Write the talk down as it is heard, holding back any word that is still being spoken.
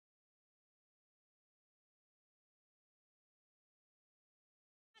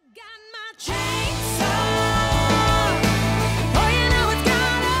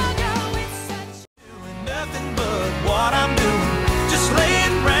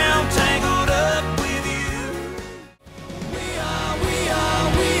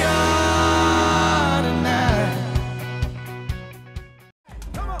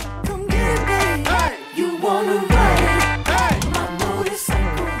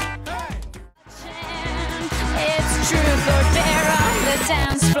Truth or dare on the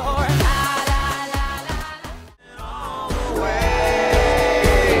dance floor. All the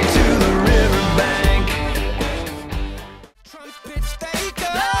way to the riverbank. Trumpets they go.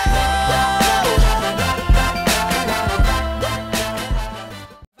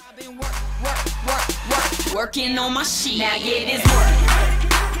 I've been working on my sheet. Now get this work.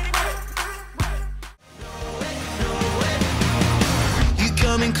 You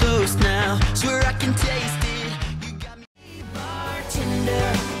coming close now? Swear I can taste it.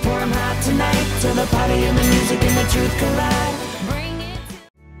 Pour 'em hot tonight till the party and the music and the truth collide. Bring it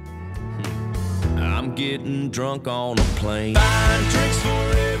to I'm getting drunk on a plane. Buying drinks for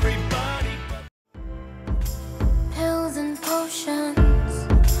everybody. pills and potions.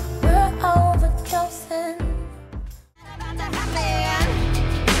 We're overdosing. About to happen.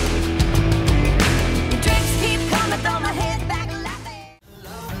 Drinks keep coming, throw my head back laughing.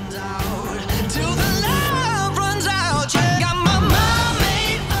 Love runs out till the love runs out. Yeah. Got my mind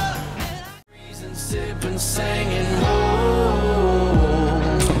made up. Reason sipping, singing,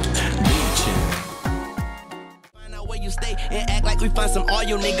 whoa. Beaching. Find out where you stay and act like we find some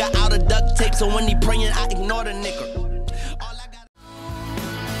oil, nigga, out of duct tape. So when he praying, I ignore the nigga. All I got.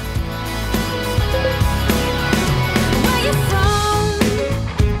 Where you from?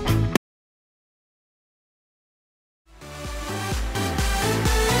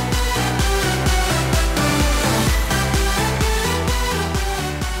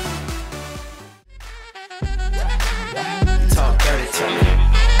 Talk dirty to me.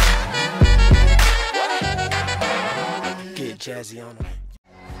 Get jazzy on them.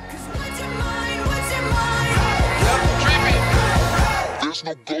 What's your mind? What's your mind? There's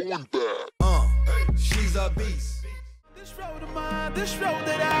no going back. She's a beast. This road of mine, this road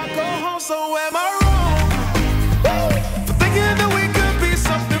that I go home, so am I wrong? For thinking that we could be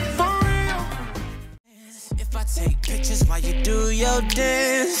something for real. If I take pictures while you do your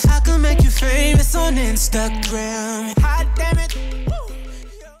dance, I can make you famous on Instagram. Hot damn it.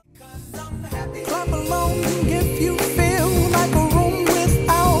 Clap along if you feel like a room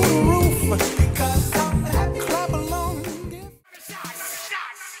without a roof. Because I'm happy. Clap along.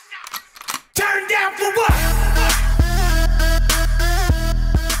 Turn down for what?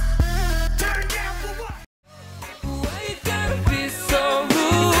 Turn down for what? Why you gotta be so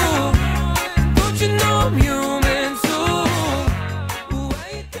rude? Don't you know I'm human too? Why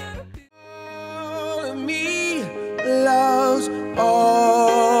you gotta be All of me loves all